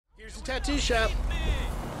tattoo shop.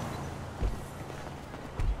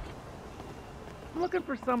 I'm looking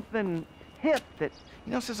for something hip that,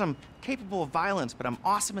 says I'm capable of violence, but I'm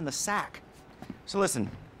awesome in the sack. So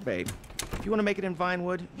listen, babe, if you want to make it in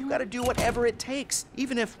Vinewood, you gotta do whatever it takes.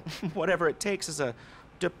 Even if whatever it takes is a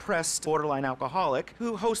depressed, borderline alcoholic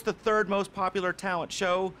who hosts the third most popular talent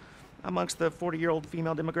show amongst the 40-year-old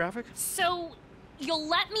female demographic. So, you'll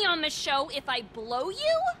let me on the show if I blow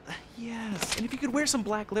you? Yes, and if you could wear some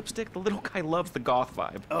black lipstick, the little guy loves the goth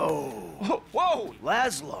vibe. Oh. Whoa!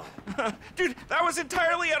 Lazlow. Dude, that was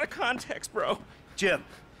entirely out of context, bro. Jim,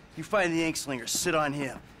 you find the ink slinger, sit on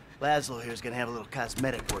him. Lazlow here's gonna have a little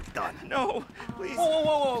cosmetic work done. No, please.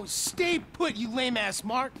 Whoa. Stay put, you lame-ass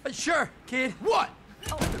Mark. Sure, kid. What?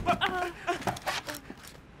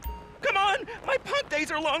 Come on! My punk days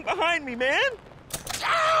are long behind me, man!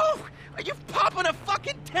 Ow! Are you popping a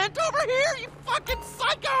fucking tent over here, you fucking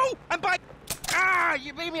psycho? I'm by... Ah!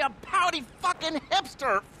 You made me a pouty fucking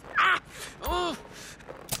hipster! Ah!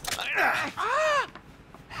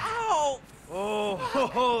 Ow!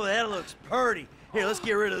 Oh, that looks purty. Here, let's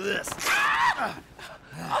get rid of this.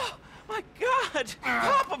 Oh, my God!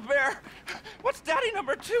 Papa Bear! What's Daddy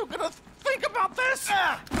number 2 gonna think about this?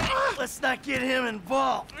 Let's not get him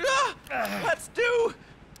involved. Let's do...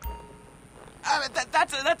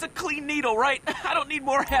 that's a clean needle, right? I don't need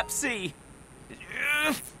more Hep C.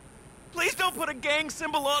 Please don't put a gang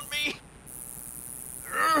symbol on me.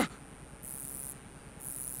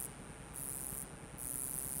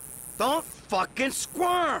 Don't fucking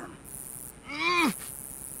squirm.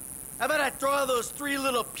 How about I draw those 3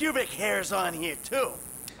 little pubic hairs on here, too?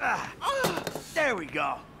 There we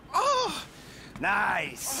go. Oh,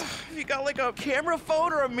 Nice. you got like a camera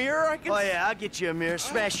phone or a mirror I can... Oh, yeah, I'll get you a mirror,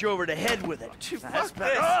 smash you over the head with it. Fuck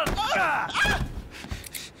better.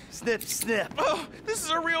 this. Snip, snip. Oh, this is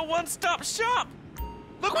a real one-stop shop.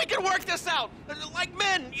 Look, we can work this out. Like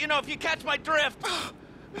men, if you catch my drift. Oh,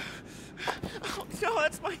 no,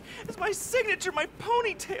 that's my signature, my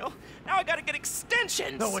ponytail. Now I gotta get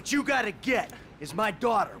extensions. No, what you gotta get is my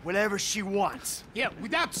daughter, whatever she wants. Yeah,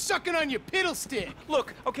 without sucking on your piddle stick.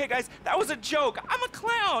 Look, okay, guys, that was a joke. I'm a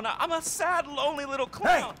clown. I'm a sad, lonely little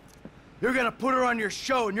clown. Hey, you're gonna put her on your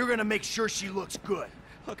show, and you're gonna make sure she looks good.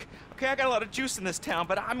 Look, okay, I got a lot of juice in this town,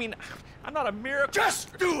 but I mean, I'm not a miracle.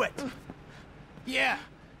 Just do it! Yeah.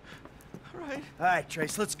 All right. All right,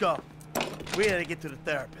 Trace, let's go. We gotta get to the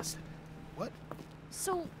therapist. What?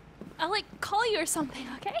 So, I'll, call you or something,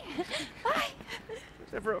 okay? Bye. If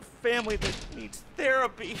there's ever a family that needs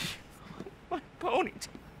therapy, my ponytail.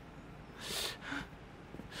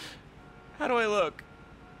 How do I look?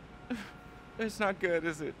 It's not good,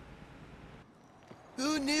 is it?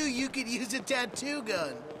 Who knew you could use a tattoo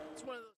gun?